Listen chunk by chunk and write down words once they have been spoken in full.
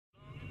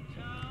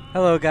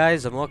Hello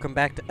guys, and welcome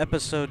back to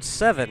episode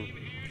 7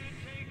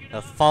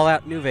 of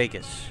Fallout New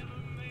Vegas.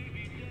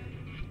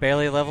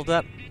 Barely leveled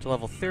up to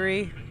level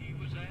 3.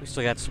 We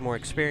still got some more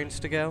experience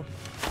to go.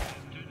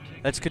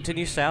 Let's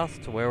continue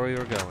south to where we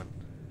were going.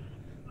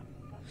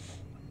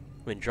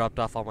 We dropped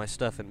off all my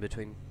stuff in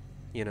between,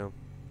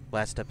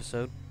 last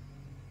episode.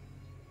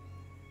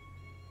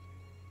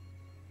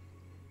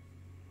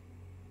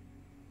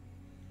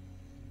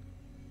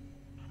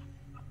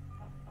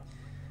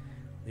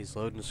 These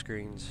loading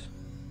screens.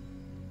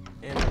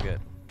 And we're good.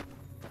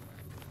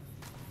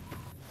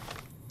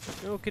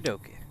 Okie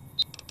dokie.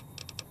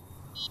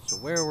 So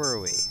where were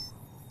we?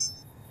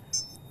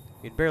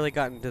 We'd barely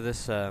gotten to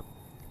this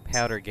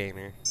powder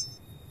gainer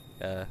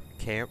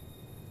camp.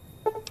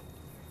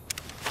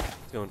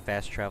 Going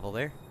fast travel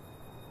there.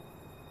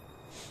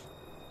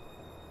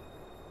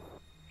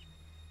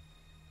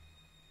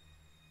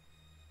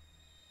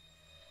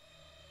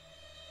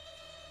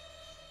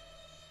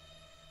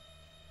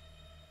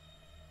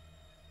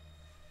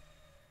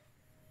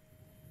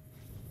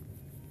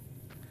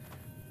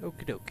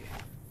 Okie dokie.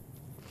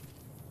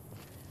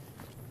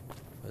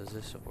 What is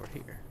this over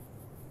here?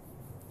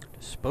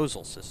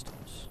 Disposal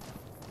systems.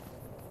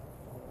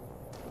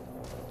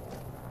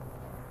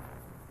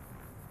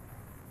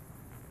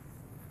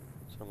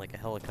 Sound like a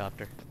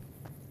helicopter.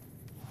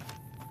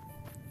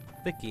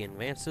 Vicky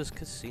advances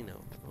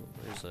casino. Oh,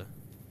 there's a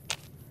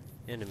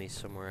enemy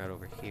somewhere out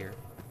over here.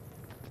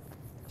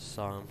 I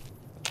saw him.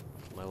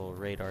 My little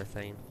radar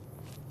thing.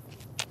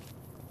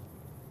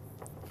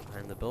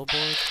 Behind the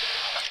billboard.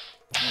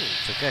 Ooh,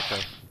 it's a gecko.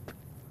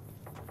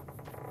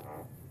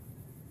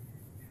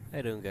 How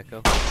you doing,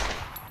 gecko?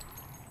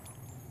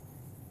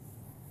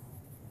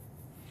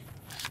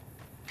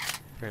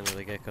 Apparently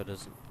the gecko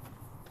doesn't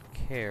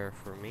care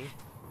for me.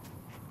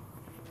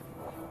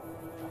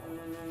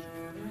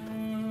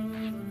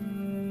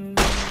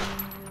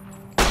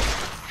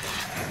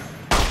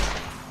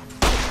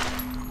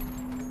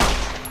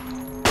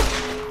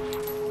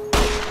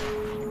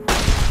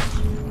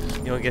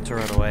 You don't get to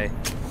run away.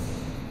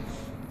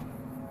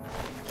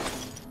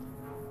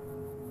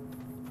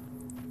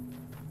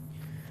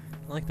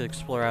 I like to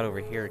explore out over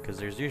here because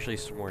there's usually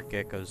some more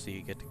geckos that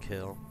you get to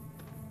kill.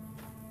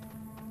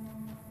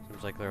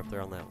 Seems like they're up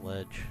there on that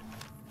ledge.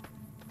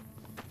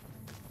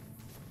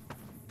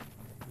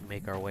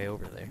 Make our way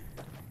over there.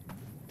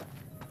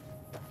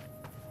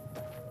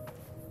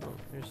 Oh,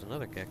 there's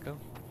another gecko.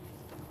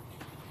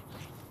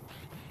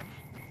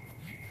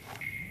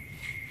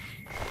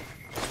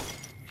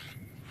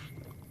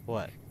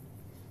 What?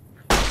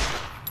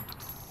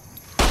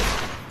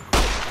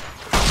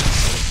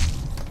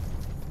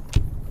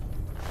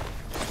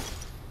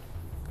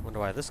 Wonder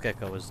why this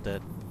gecko was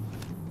dead.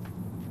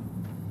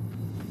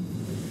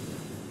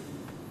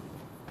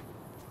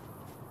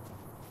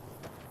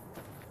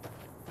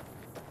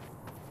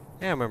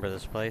 Yeah, I remember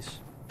this place.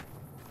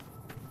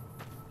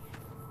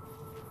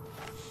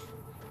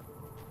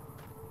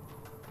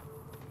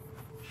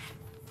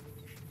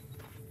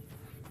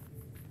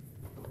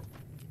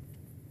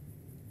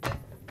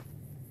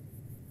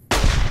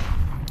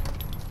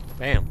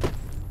 Bam.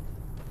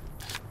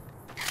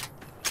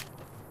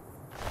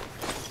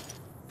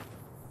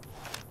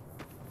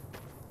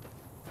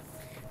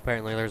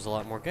 Apparently there's a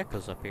lot more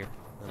geckos up here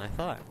than I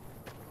thought.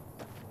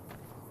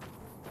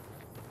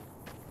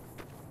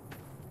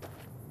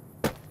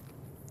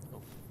 Oh,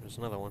 there's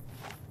another one.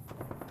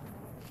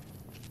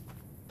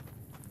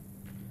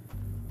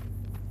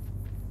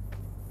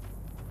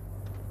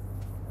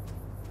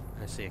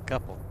 I see a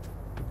couple.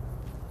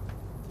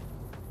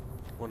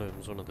 One of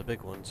them's one of the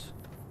big ones.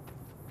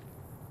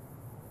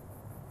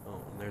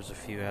 Oh, and there's a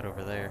few out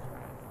over there.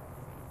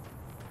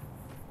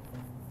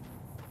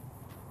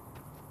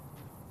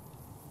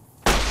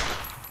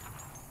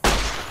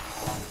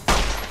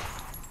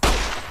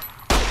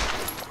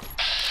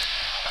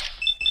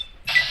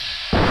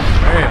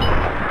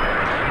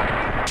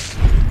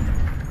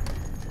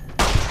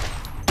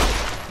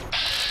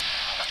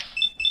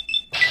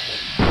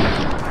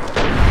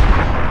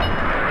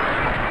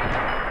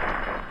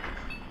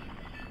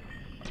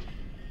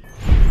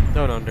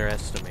 Don't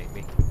underestimate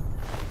me.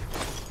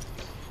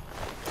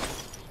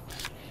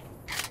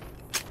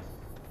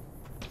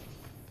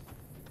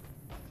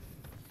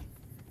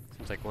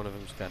 Seems like one of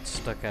them's got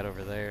stuck out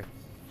over there.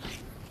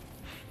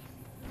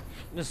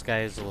 This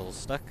guy is a little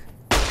stuck.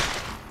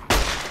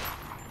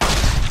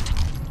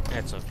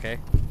 That's okay.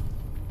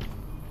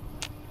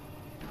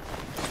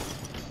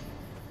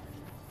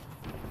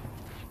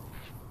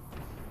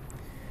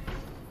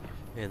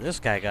 And this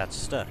guy got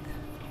stuck,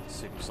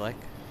 seems like.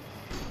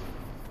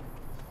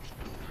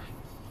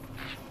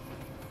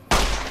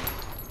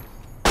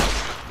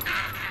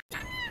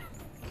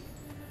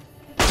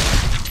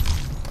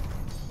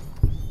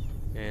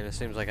 And it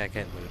seems like I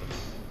can't loot him.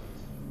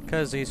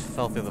 Because he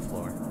fell through the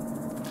floor.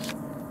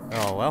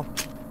 Oh well.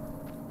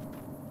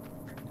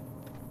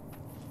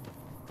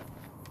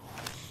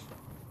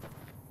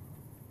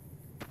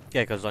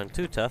 Geckos aren't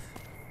too tough.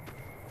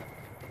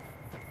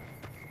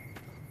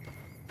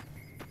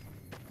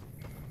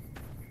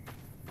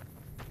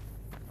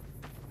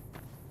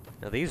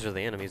 Now these are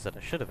the enemies that I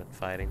should have been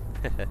fighting.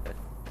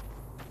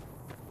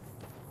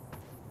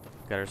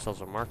 Got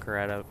ourselves a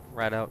marker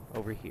right out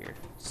over here.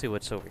 Let's see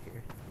what's over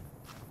here.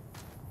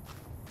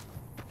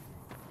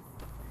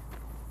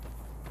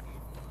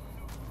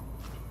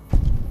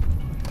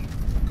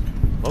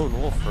 Lone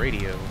Wolf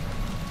Radio.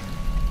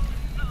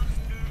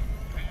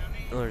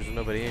 Oh, there's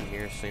nobody in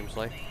here, seems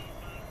like.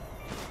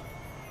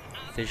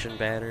 Fission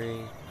battery.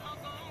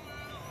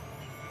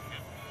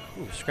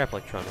 Ooh, scrap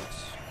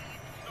electronics.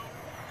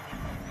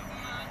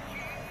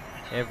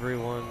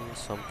 Everyone,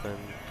 something.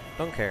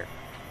 Don't care.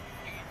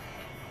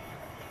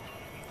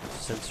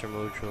 Sensor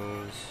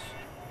modules.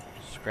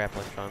 Scrap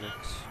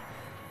electronics.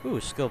 Ooh,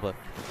 skill book.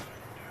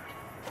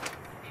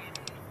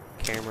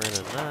 Camera and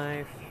a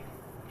knife.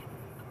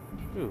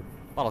 Ooh,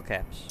 bottle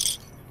caps.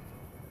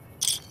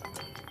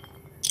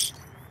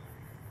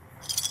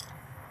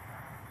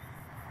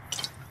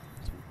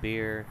 Some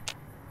beer.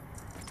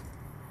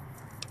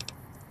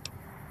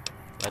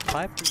 Lead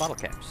pipe and bottle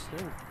caps.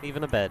 Ooh,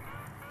 even a bed.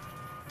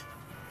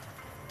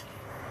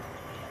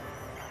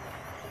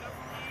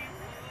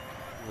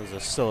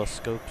 Those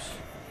oscilloscopes.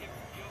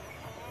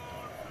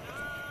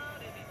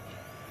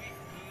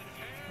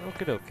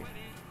 Okie dokie.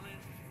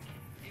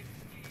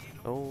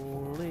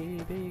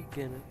 Only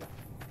beginning.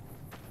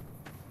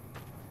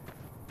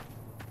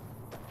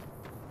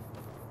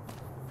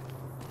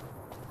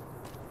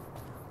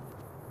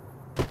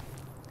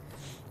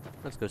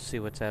 Let's go see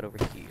what's out over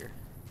here.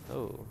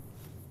 Oh.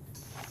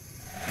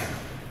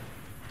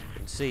 I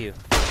can see you.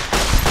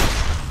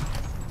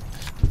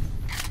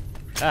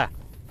 Ah!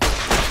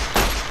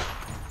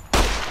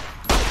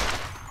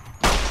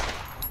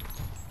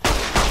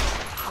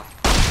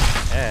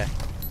 Yeah.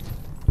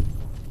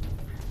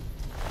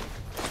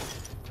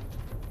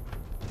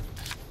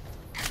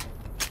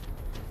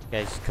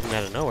 Guys coming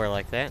out of nowhere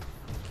like that.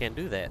 Can't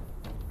do that.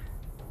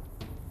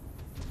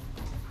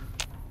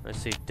 I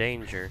see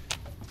danger.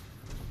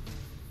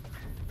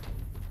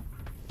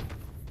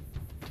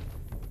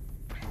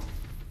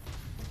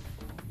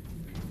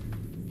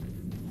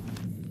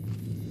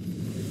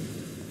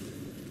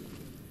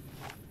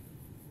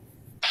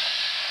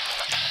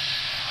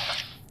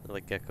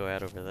 Another gecko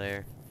out over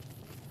there.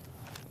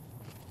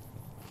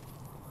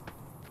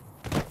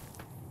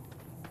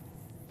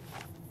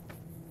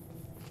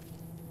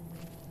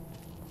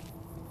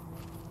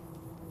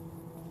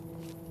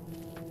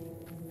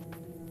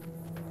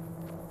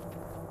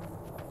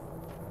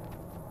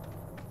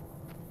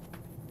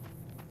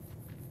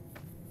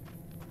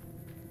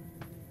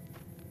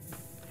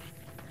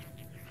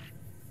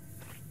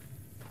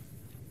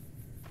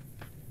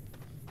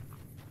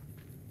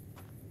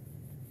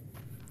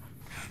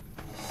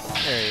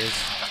 There he is.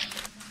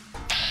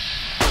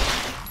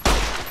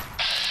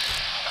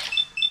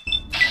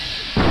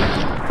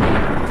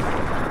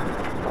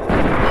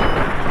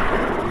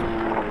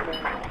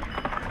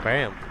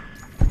 Bam.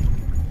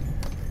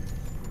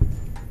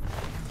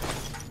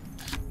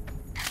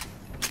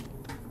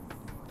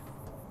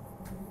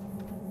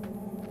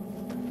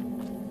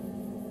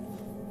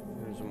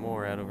 There's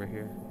more out over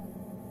here.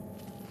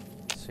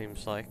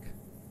 Seems like.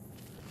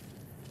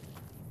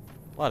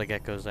 A lot of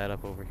geckos out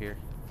up over here.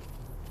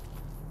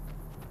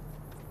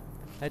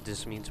 That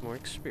just means more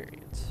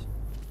experience.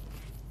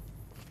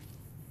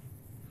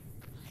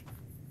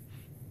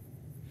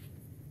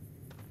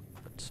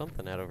 But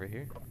something out over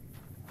here.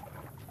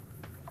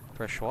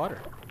 Fresh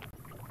water.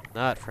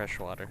 Not fresh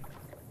water.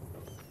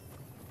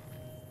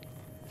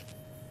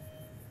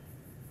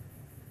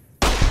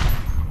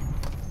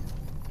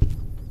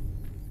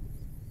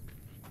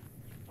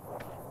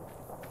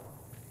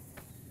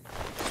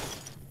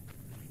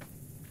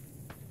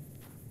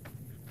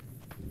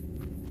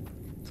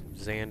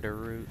 Xander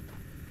root.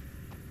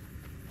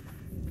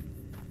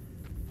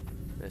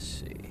 Let's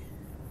see.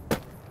 I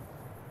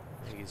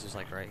think he's just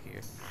like right here.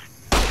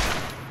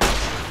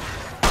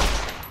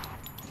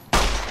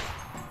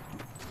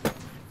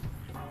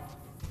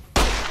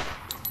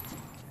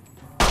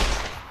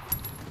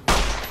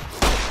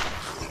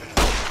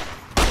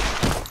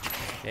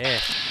 Yeah.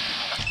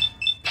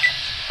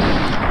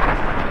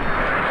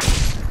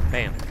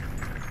 Bam.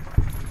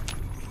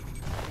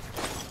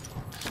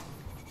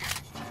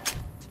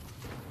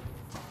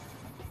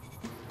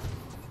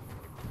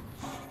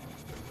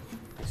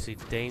 I see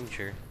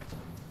danger.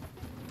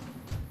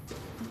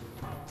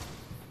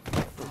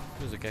 Oh,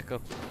 there's a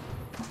gecko.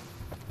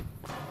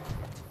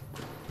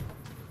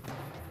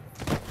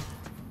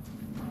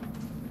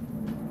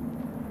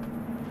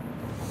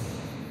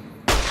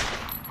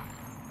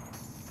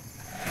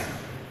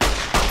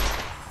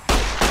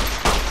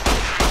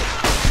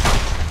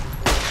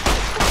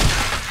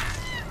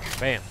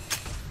 Bam.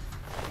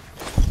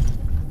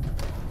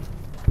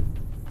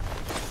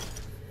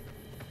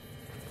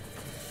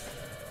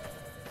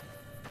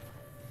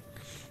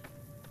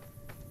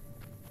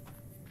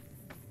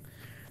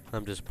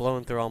 I'm just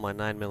blowing through all my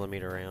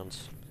 9mm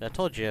rounds. I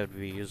told you I'd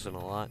be using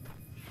a lot.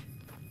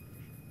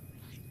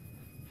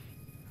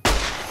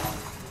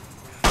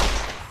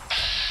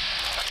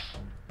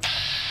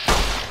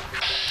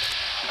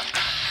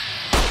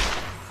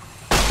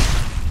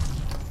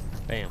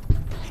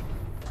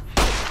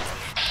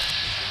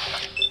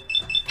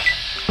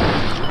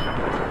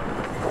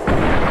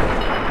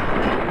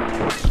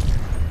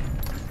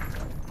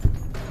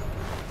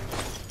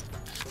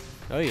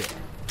 Oh yeah.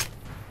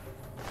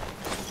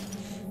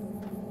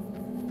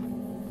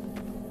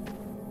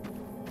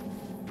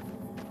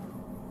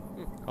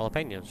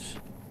 Jalapenos.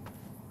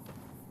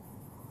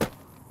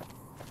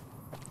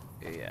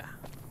 Yeah.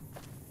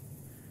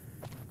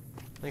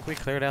 I think we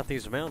cleared out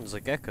these mountains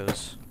of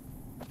geckos.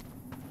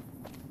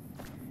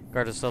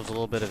 Got ourselves a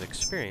little bit of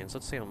experience.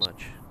 Let's see how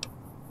much.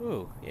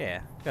 Ooh,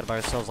 yeah. Gotta buy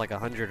ourselves like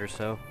 100 or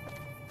so.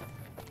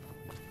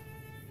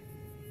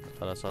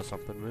 Thought I saw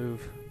something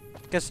move.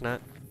 Guess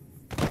not.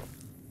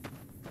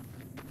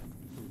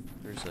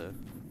 There's a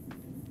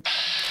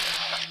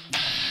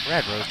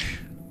rad roach.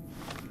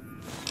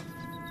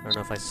 I don't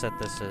know if I set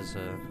this as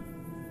a...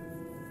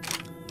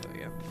 There we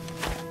go.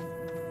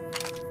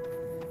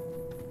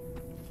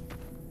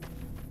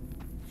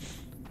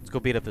 Let's go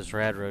beat up this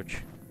rad roach.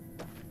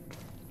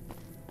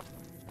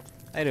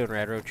 How you doing,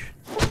 rad roach?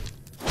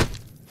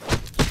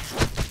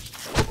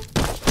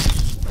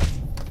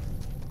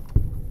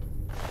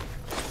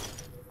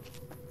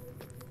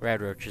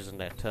 Rad roach isn't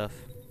that tough.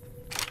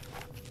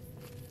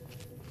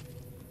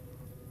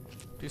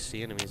 Do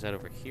see enemies out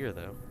over here,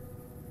 though.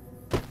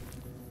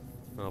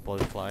 Oh,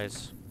 blood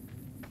flies.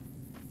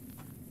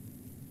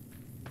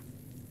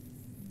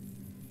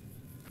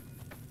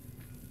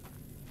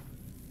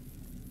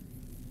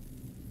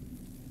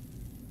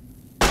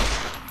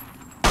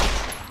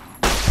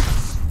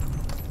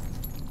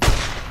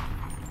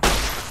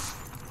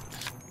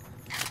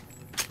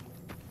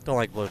 Don't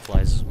like blood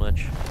flies as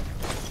much.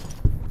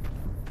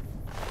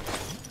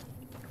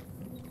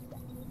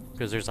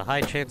 Because there's a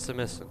high chance of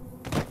missing.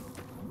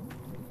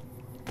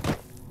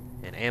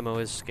 And ammo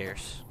is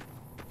scarce.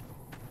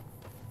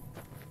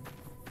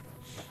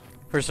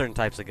 For certain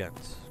types of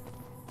guns.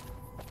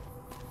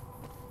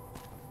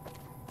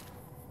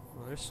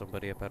 Well, there's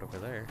somebody up out over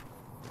there.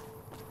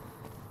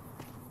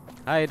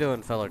 How you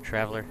doing, fellow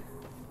traveler?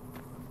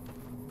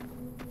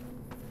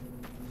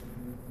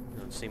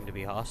 Don't seem to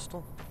be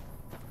hostile.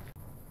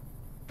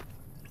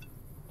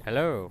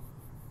 Hello.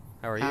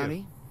 How are Howdy.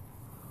 you?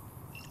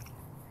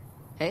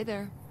 Hey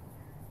there.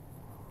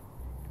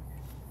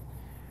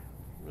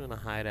 I'm gonna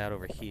hide out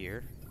over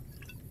here.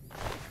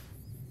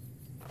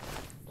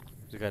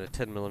 We got a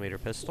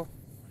 10mm pistol.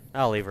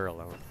 I'll leave her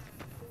alone.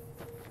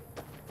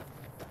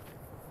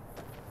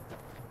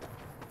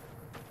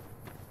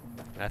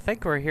 I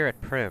think we're here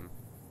at Primm,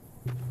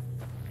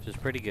 which is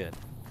pretty good.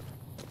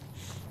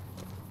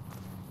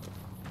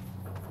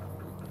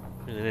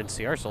 And an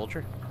NCR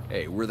soldier.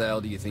 Hey, where the hell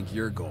do you think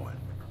you're going?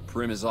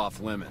 Primm is off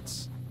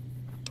limits.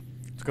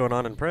 What's going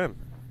on in Primm?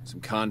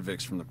 Some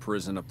convicts from the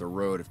prison up the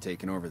road have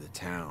taken over the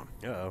town.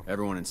 Uh-oh.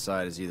 Everyone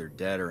inside is either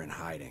dead or in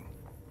hiding.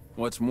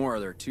 What's more,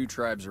 there are 2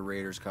 tribes of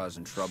raiders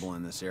causing trouble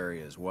in this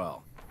area as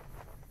well.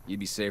 You'd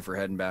be safer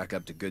heading back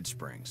up to Good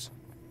Springs.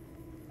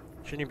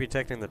 Shouldn't you be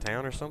protecting the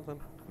town or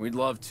something? We'd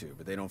love to,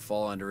 but they don't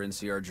fall under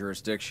NCR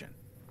jurisdiction.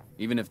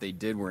 Even if they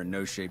did, we're in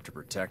no shape to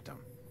protect them.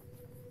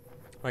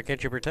 Why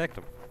can't you protect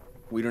them?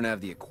 We don't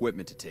have the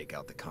equipment to take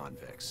out the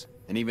convicts.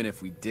 And even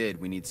if we did,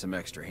 we need some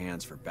extra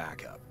hands for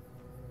backup.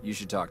 You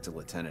should talk to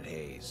Lieutenant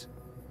Hayes.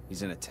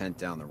 He's in a tent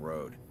down the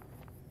road.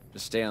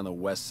 Just stay on the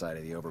west side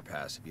of the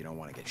overpass if you don't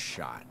want to get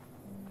shot.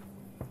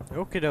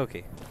 Okie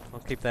dokie. I'll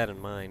keep that in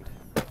mind.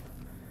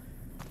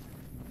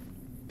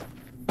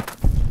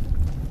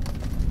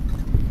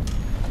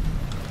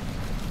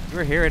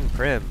 We're here in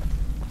Primm.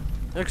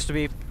 Looks to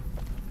be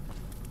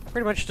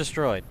pretty much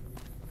destroyed.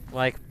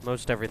 Like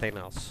most everything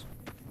else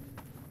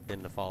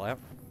in the Fallout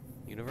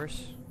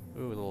universe.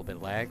 Ooh, a little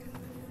bit lag.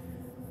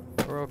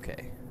 We're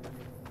okay.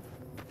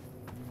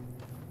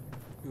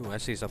 Ooh, I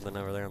see something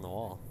over there on the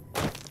wall.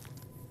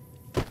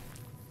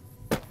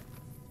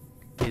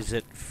 Is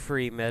it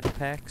free med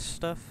pack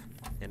stuff?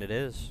 And it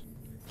is.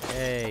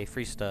 Hey,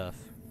 free stuff.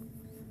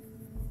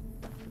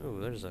 Ooh,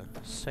 there's a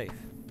safe.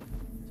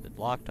 Is it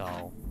locked?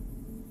 All.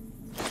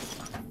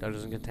 That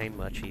doesn't contain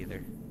much either.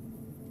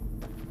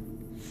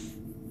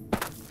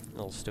 What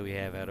else do we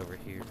have out over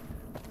here?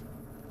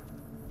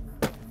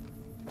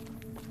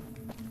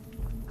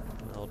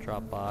 Little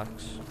drop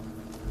box.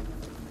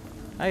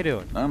 How you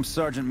doing? I'm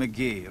Sergeant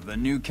McGee of the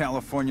New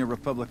California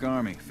Republic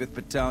Army, 5th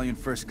Battalion,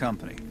 1st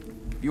Company.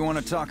 If you want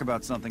to talk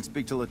about something,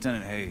 speak to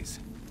Lieutenant Hayes.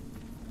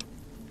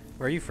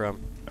 Where are you from?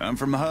 I'm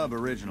from the hub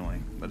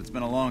originally, but it's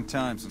been a long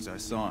time since I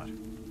saw it.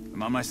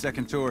 I'm on my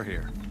 2nd tour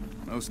here.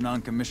 Most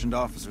non-commissioned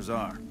officers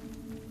are.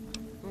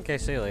 Okay,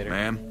 see you later.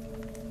 Ma'am?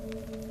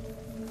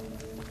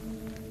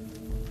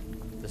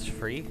 This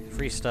free?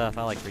 Free stuff.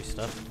 I like free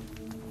stuff.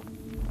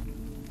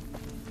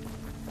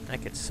 I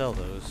could sell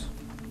those.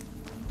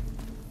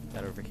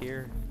 Got over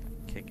here.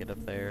 Can't get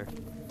up there.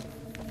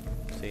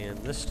 See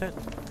in this tent?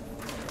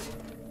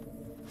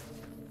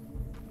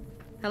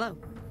 Hello.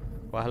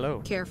 Well,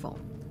 hello. Careful.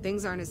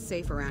 Things aren't as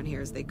safe around here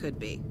as they could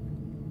be.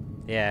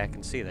 Yeah, I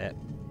can see that.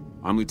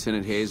 I'm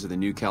Lieutenant Hayes of the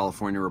New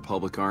California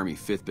Republic Army,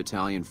 5th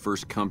Battalion,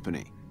 1st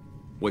Company.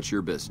 What's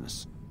your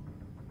business?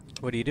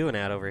 What are you doing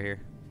out over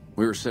here?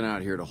 We were sent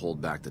out here to hold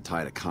back the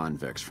tide of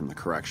convicts from the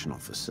correctional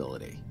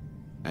facility.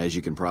 As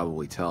you can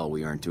probably tell,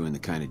 we aren't doing the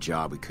kind of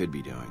job we could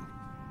be doing.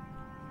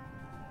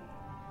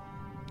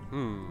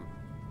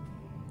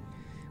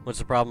 What's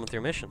the problem with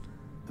your mission?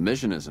 The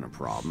mission isn't a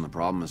problem. The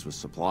problem is with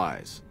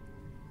supplies.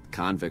 The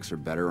convicts are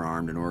better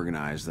armed and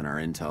organized than our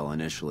intel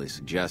initially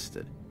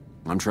suggested.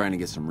 I'm trying to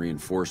get some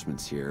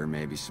reinforcements here,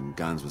 maybe some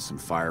guns with some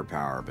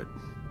firepower, but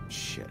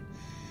shit.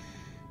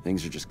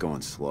 Things are just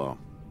going slow.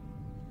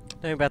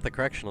 Tell me about the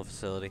correctional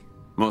facility.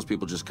 Most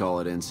people just call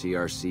it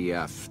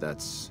NCRCF.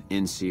 That's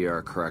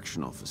NCR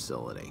Correctional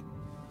Facility.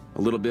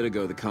 A little bit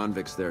ago, the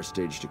convicts there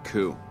staged a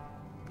coup.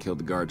 Killed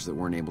the guards that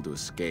weren't able to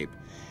escape.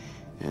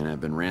 And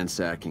I've been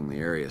ransacking the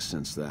area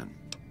since then.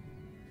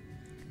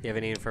 You have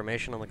any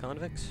information on the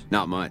convicts?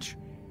 Not much.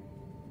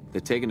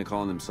 They've taken to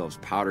calling themselves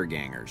powder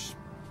gangers.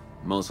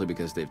 Mostly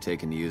because they've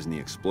taken to using the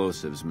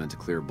explosives meant to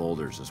clear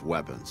boulders as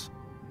weapons.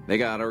 They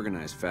got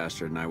organized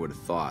faster than I would have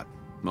thought.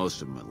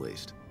 Most of them, at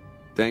least.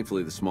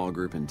 Thankfully, the small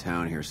group in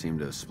town here seem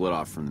to have split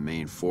off from the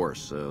main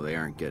force, so they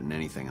aren't getting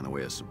anything in the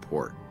way of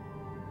support.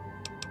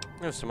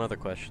 I have some other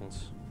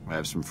questions. I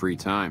have some free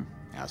time.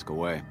 Ask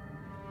away.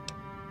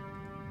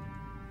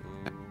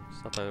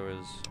 Thought there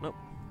was... Nope.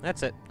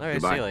 That's it. Alright,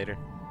 Goodbye. see you later.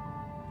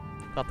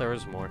 Thought there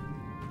was more.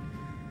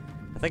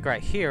 I think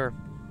right here,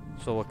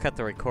 so we'll cut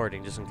the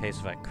recording just in case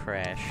if I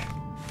crash.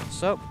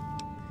 So,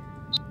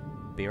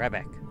 be right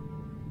back.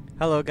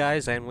 Hello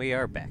guys, and we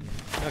are back.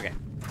 Okay.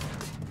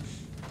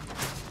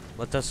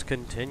 Let us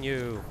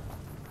continue.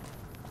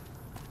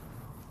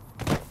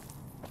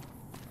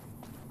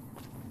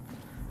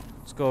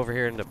 Let's go over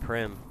here into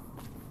Primm.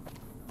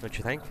 Don't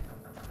you think?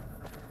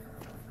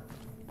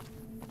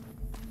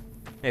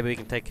 Maybe we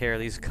can take care of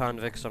these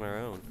convicts on our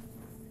own.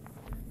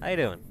 How you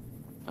doing?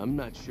 I'm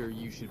not sure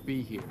you should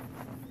be here.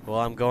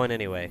 Well, I'm going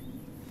anyway.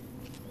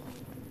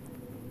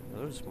 Are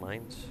those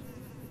mines?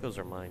 Those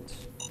are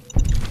mines.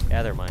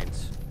 Yeah, they're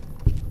mines.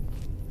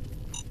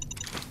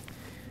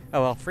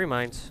 Oh well, free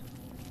mines.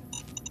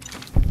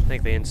 I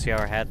think the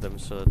NCR had them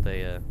so that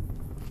they, if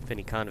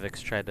any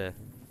convicts tried to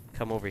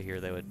come over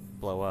here, they would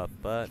blow up,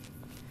 but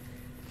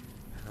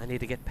I need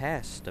to get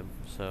past them,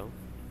 so...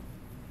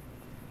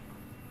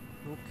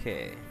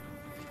 Okay.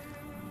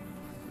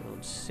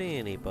 Don't see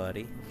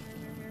anybody.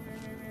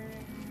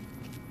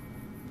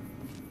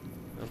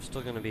 I'm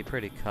still gonna be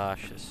pretty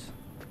cautious.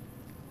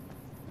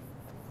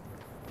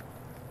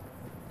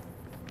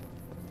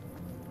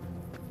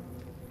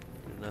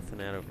 There's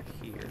nothing out over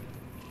here.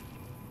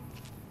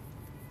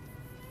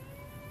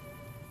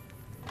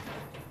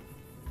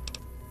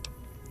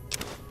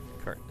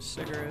 Carton of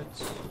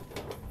cigarettes.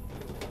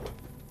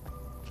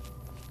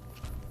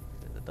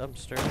 In the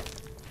dumpster.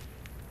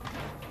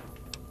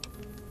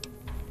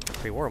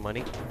 Pre-war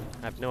money.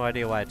 I have no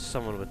idea why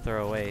someone would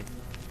throw away,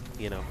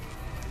 you know,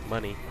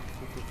 money.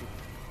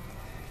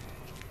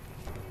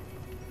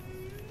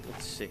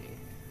 Let's see.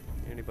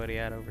 Anybody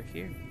out over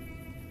here?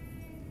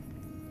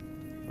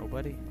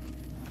 Nobody?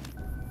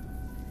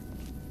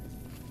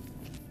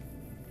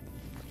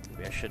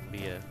 Maybe I shouldn't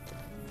be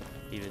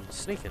even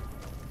sneaking.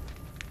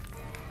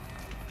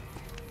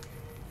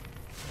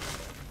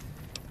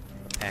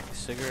 A pack of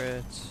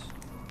cigarettes.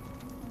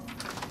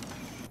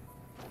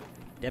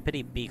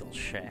 Deputy Beagle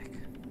Shack.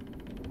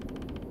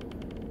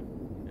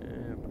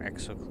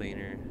 Braxo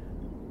cleaner.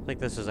 I think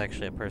this is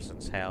actually a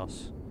person's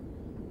house.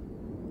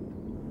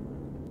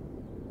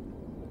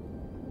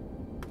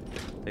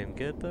 Anything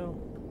good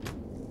though?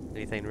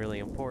 Anything really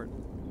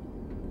important?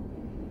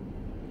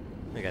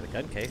 We got a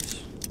gun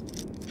case.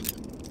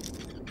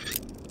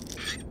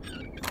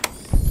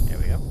 There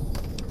we go.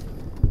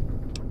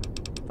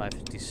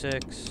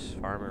 556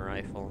 farmer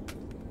rifle.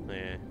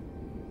 Yeah.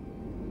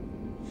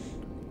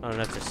 I don't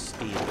have to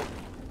steal.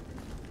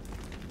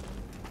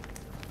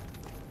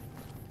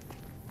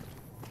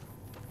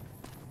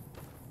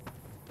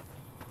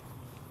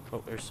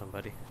 Oh, there's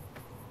somebody.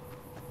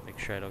 Make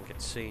sure I don't get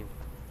seen.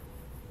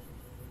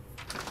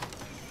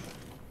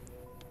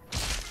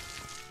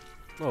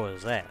 What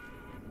was that?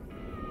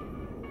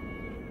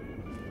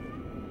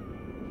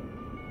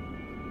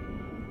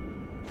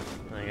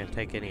 I'm not gonna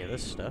take any of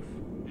this stuff.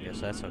 Guess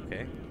that's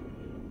okay.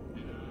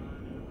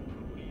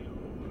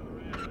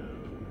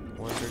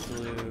 Wonder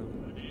glue.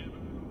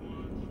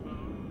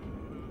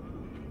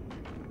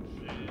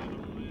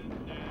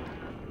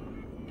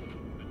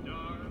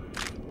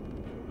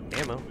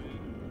 Ammo.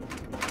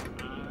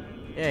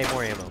 Yay,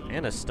 more ammo.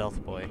 And a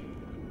stealth boy.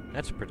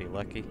 That's pretty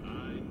lucky.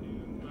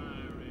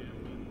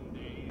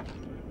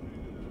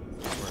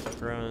 More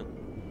front.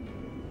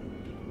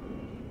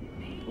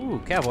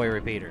 Ooh, cowboy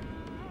repeater.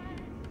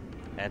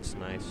 That's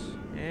nice.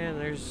 And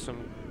there's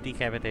some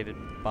decapitated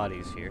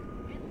bodies here.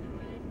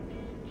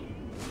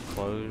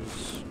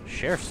 Clothes.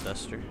 Sheriff's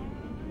duster.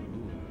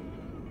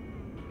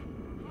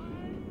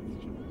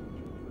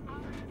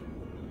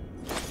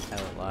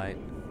 Pilot light.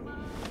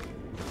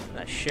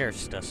 That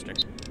sheriff's duster.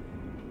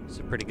 Is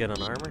it pretty good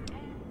on armor?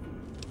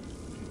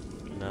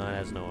 No, it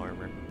has no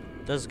armor.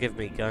 It does give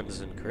me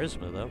guns and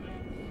charisma, though.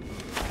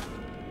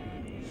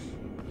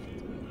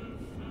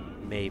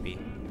 Maybe.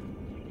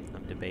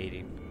 I'm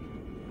debating.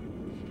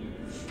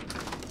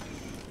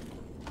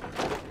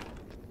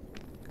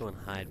 Go and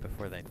hide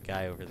before that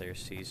guy over there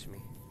sees me.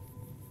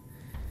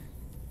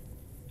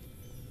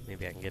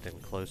 Maybe I can get in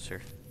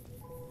closer.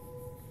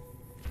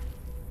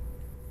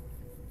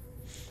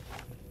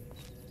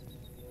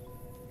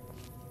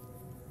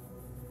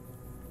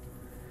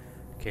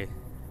 Okay.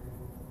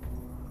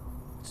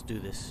 Let's do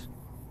this.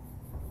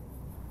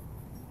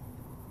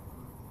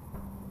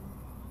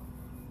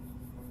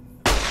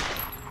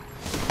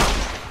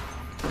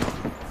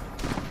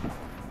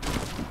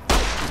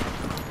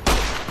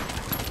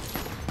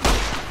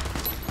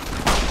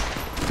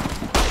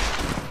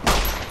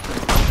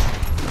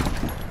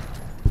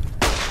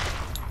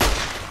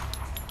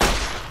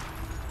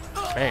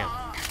 Bam.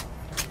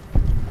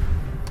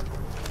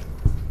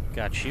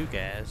 Got you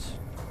guys.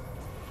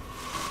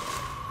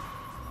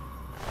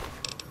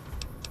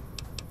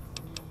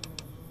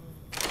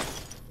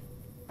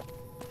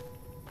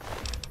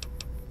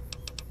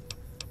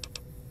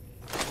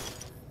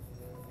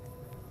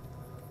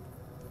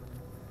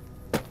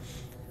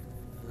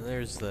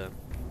 There's the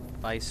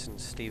Bison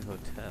Steve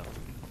Hotel.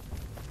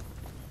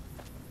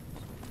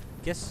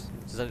 Guess,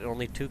 is that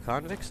only 2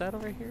 convicts out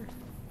over here?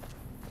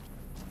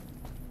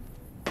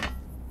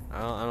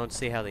 I don't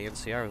see how the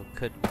NCR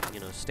could, you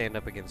know, stand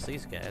up against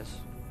these guys.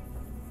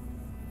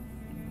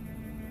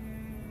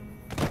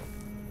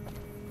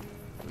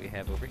 What do we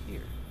have over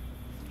here?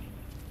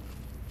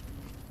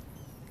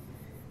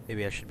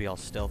 Maybe I should be all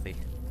stealthy,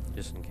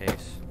 just in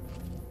case.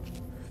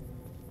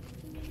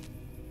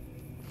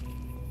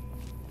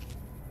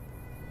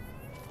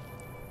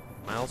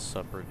 Miles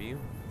sub review.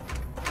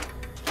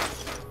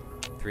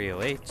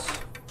 308s.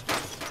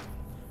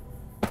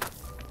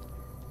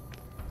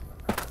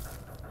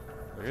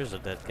 There's a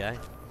dead guy.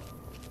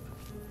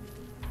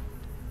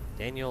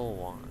 Daniel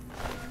Wan.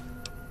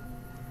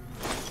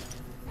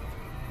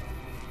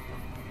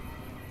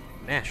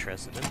 Nash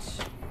residence.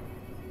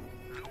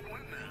 The women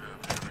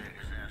of New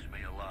Vegas ask me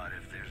a lot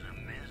if there's a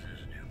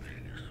Mrs. New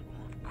Vegas.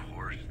 Well, of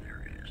course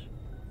there is.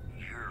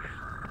 You're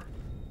her.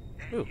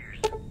 And Ooh. you're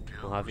still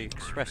Mojave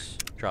Express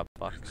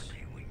Dropbox. the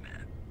day we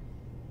met.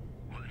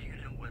 Well, you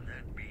know what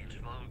that means,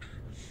 folks.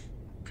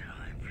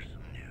 Time for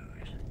some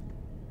news.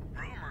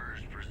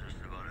 Rumors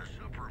persist about a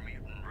super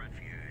mutant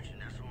refuge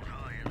nestled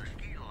high in the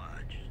ski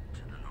lodge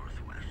to the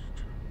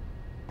northwest.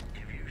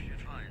 If you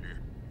should find it,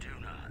 do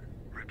not,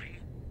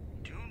 repeat,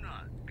 do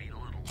not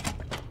belittle.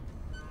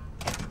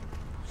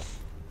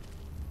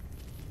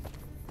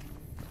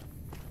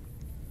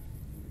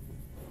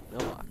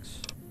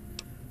 Mailbox.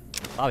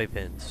 Bobby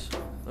pins.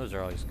 Those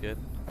are always good.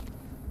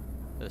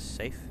 Is this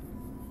safe?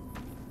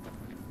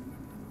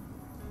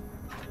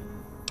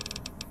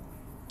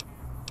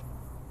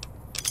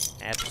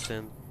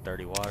 Absinthe,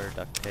 dirty water,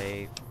 duct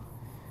tape,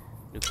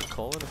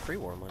 Nuka-Cola, and a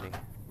pre-war money.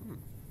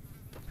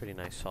 Pretty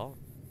nice haul.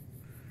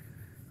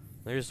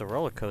 There's the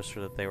roller coaster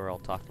that they were all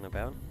talking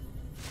about.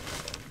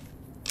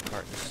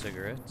 Carton of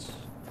cigarettes.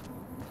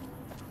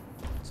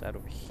 What's that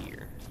over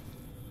here?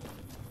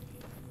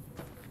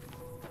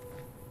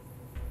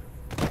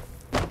 I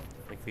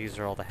think these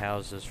are all the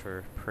houses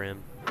for Primm.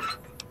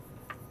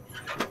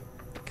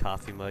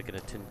 Coffee mug and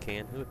a tin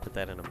can. Who would put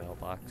that in a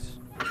mailbox?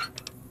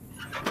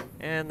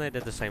 And they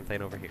did the same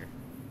thing over here.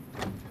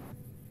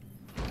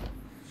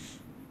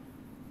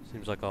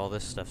 Seems like all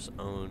this stuff's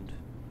owned.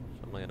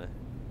 So I'm gonna...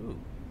 Ooh.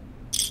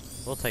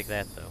 We'll take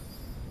that, though.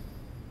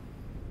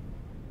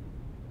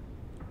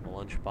 A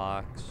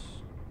lunchbox.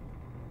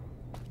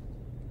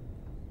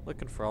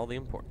 Looking for all the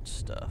important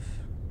stuff.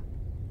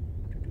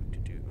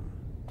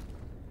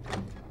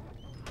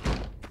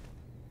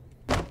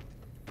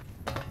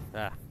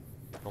 Ah.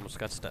 Almost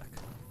got stuck.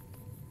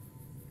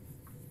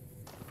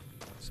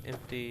 It's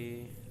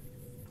empty.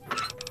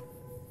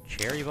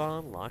 Cherry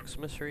bomb,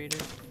 locksmith's reader,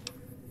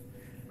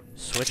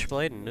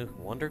 switchblade, and new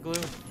wonder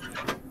glue.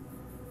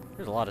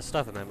 There's a lot of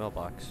stuff in that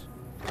mailbox.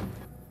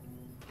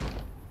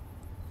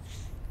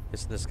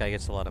 Guess this guy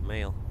gets a lot of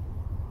mail.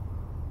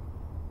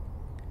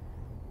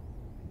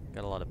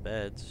 Got a lot of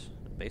beds,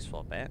 a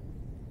baseball bat.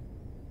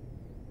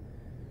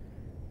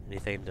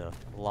 Anything to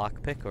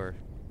lockpick or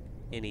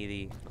any of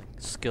the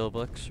skill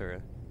books or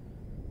a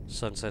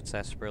Sunset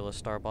Sarsaparilla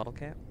Star bottle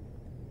cap?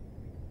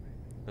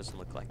 Doesn't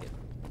look like it.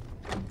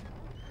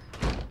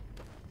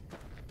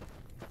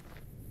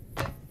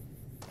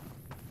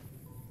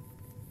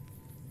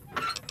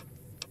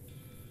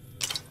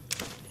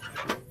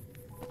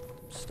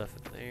 Stuff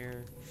in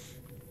there.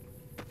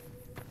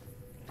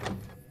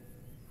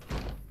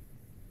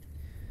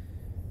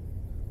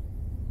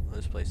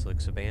 This place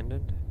looks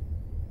abandoned.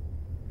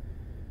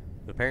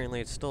 But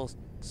apparently it's still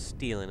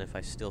stealing if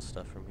I steal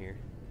stuff from here.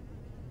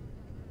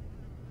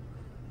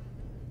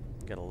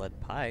 Got a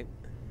lead pipe.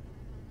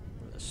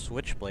 With a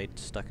switchblade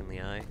stuck in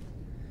the eye.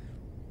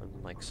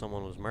 Like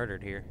someone was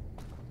murdered here.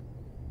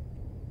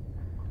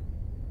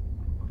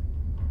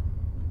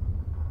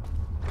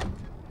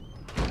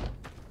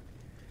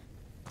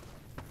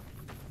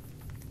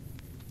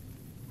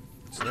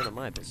 It's none of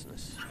my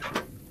business.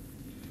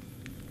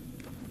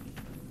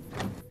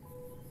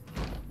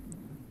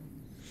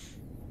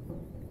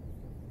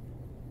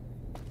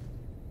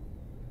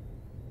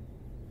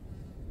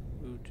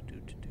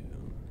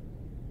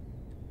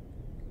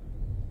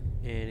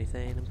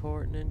 Anything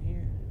important in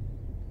here?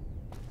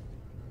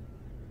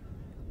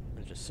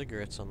 There's just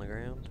cigarettes on the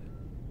ground.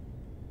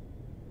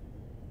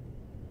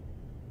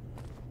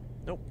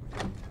 Nope.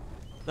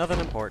 Nothing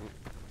important.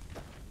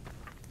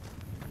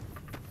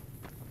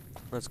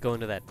 Let's go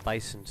into that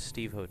Bison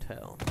Steve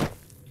Hotel.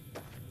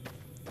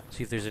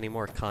 See if there's any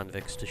more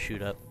convicts to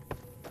shoot up.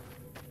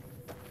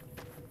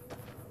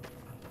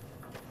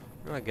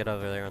 How do I get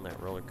over there on that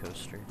roller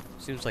coaster?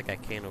 Seems like I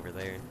can over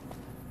there.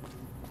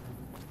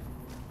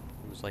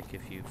 Seems like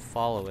if you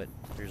follow it,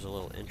 there's a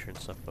little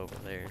entrance up over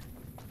there.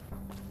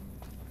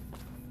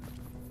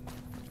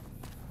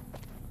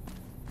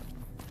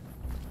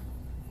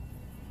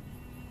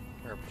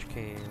 Garbage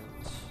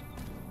cans.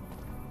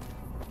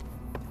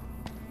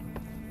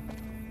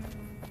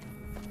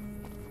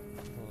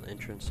 Little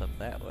entrance up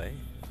that way.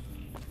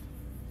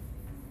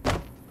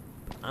 But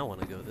I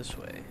want to go this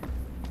way.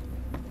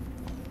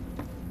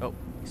 Oh,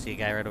 you see a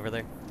guy right over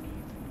there?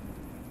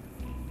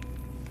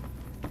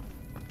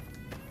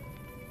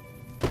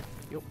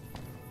 Yup.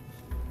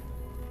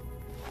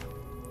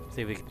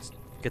 See if we can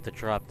get the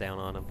drop down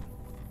on him.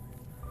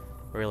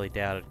 Really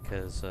doubt it,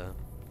 because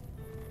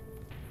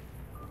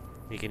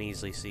we can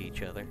easily see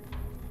each other.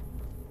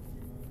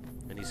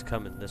 And he's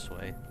coming this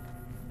way.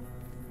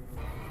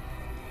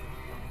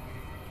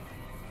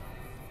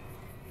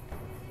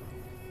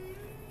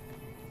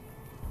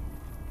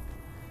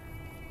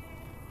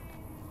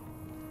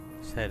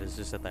 His head is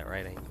just at that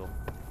right angle.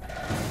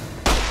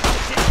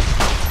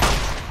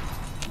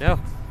 No!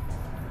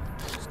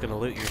 Just gonna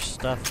loot your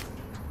stuff.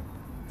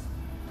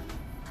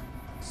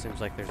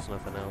 Seems like there's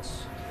nothing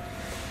else.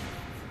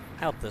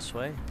 Out this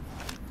way.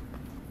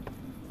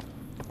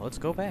 Let's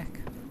go back.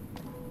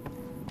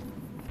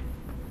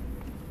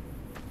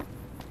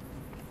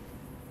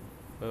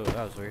 Oh,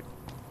 that was weird.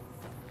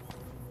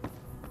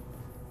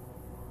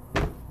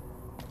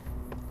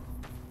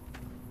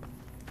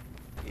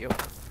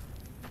 Yep.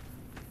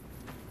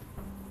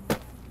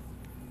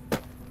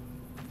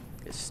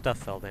 His stuff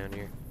fell down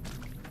here.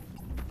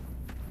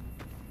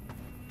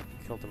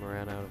 Killed him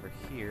around out over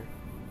here.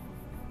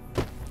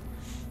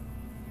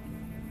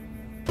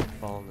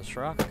 Fall on this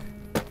rock.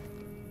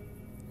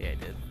 Yeah, I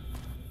did.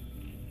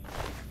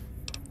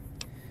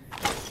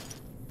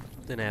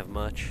 Didn't have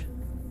much.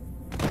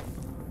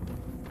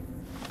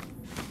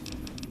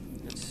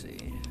 Let's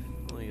see.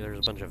 Well, there's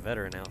a bunch of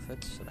veteran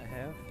outfits that I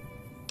have.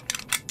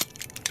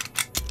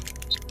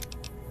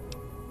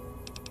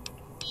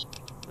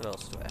 What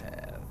else do I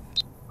have?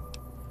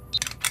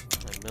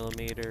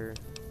 9mm.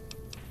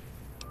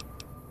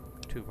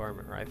 2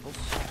 varmint rifles.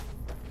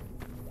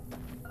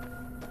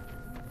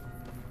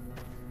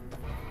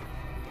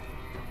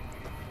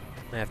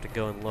 I have to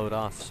go and load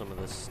off some of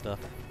this stuff.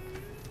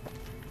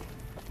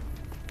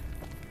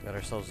 Got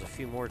ourselves a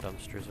few more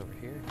dumpsters over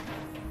here.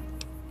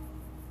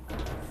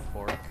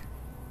 Fork.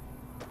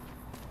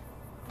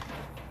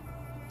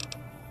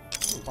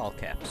 And ball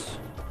caps.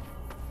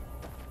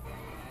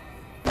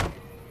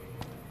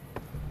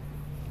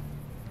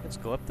 Let's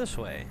go up this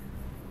way.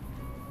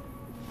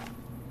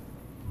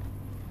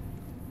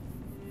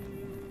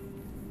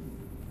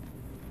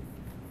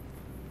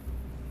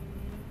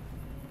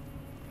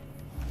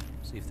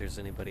 See if there's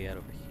anybody out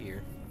over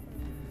here.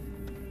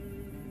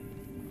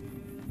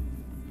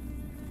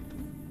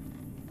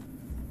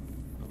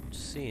 Don't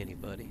see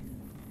anybody.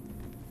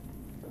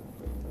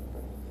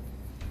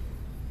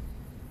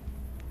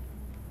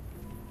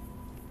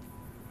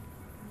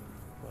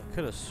 Well, I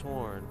could have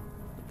sworn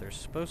that there's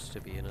supposed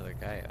to be another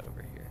guy out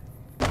over here.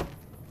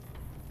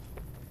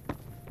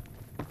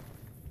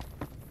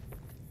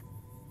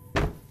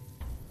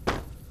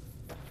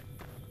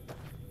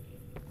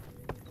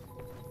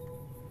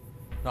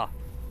 Ah.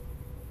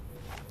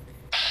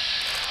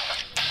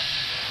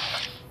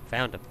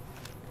 Found him.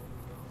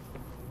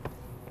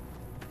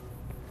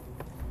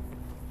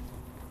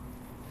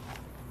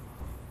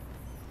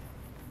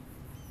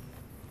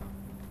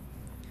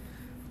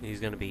 He's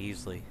gonna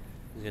easily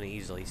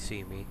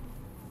see me.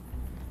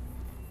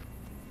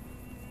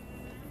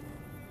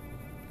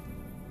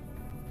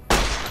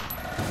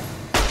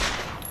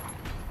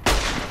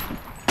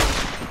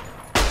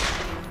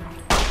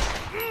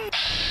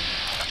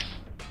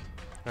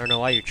 I don't know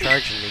why you're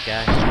charging me,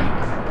 guy.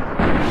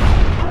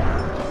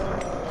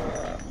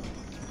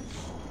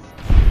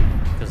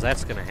 Because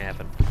that's gonna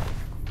happen.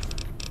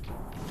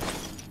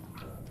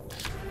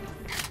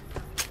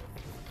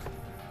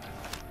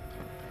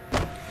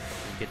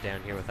 Get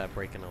down here without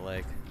breaking a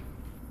leg.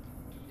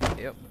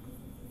 Yep.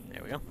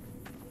 There we go.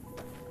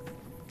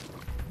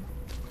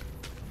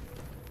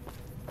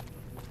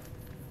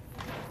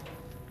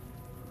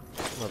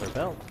 Leather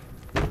belt.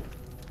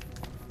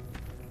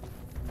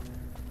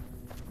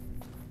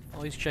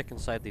 Always check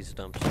inside these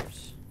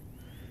dumpsters.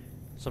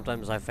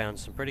 Sometimes I found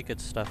some pretty good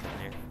stuff in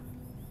there.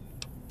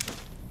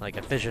 Like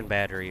a fission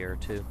battery or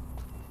two.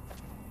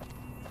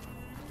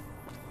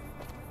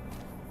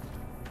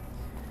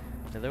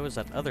 And there was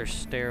that other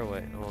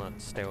stairway, well not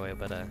stairway,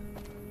 but a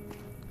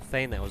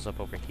thing that was up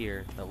over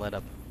here, that led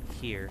up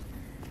here.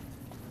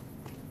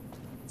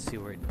 Let's see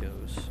where it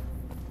goes.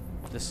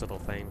 this little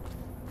thing.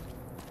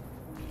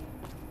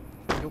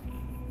 Nope.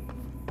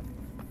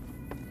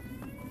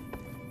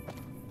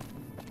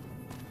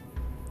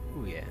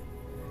 Ooh, yeah.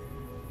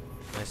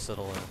 Nice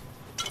little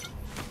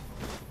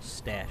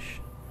stash.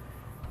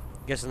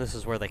 Guessing this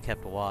is where they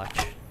kept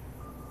watch.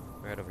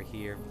 Right over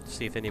here.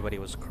 See if anybody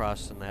was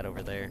crossing that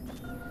over there.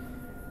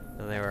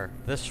 And they were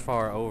this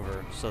far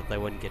over so that they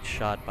wouldn't get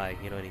shot by,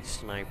 you know, any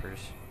snipers.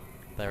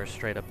 They were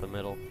straight up the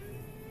middle.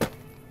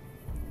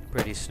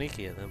 Pretty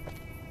sneaky of them.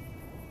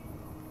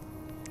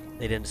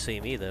 They didn't see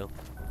me, though.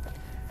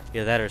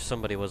 Either that or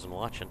somebody wasn't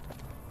watching.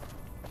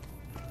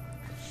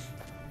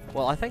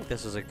 Well, I think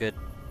this is a good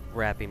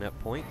wrapping up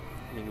point.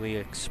 I mean, we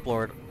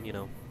explored, you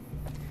know,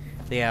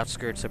 the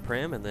outskirts of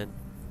Primm, and then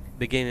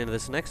beginning of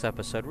this next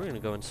episode, we're going to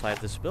go inside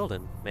this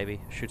building. Maybe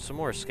shoot some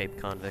more escaped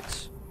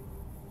convicts.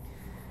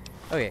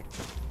 Okay.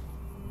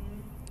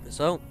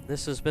 So,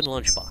 this has been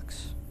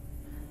Lunchbox.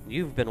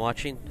 You've been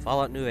watching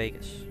Fallout New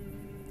Vegas.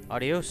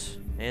 Adios,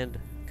 and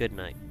good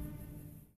night.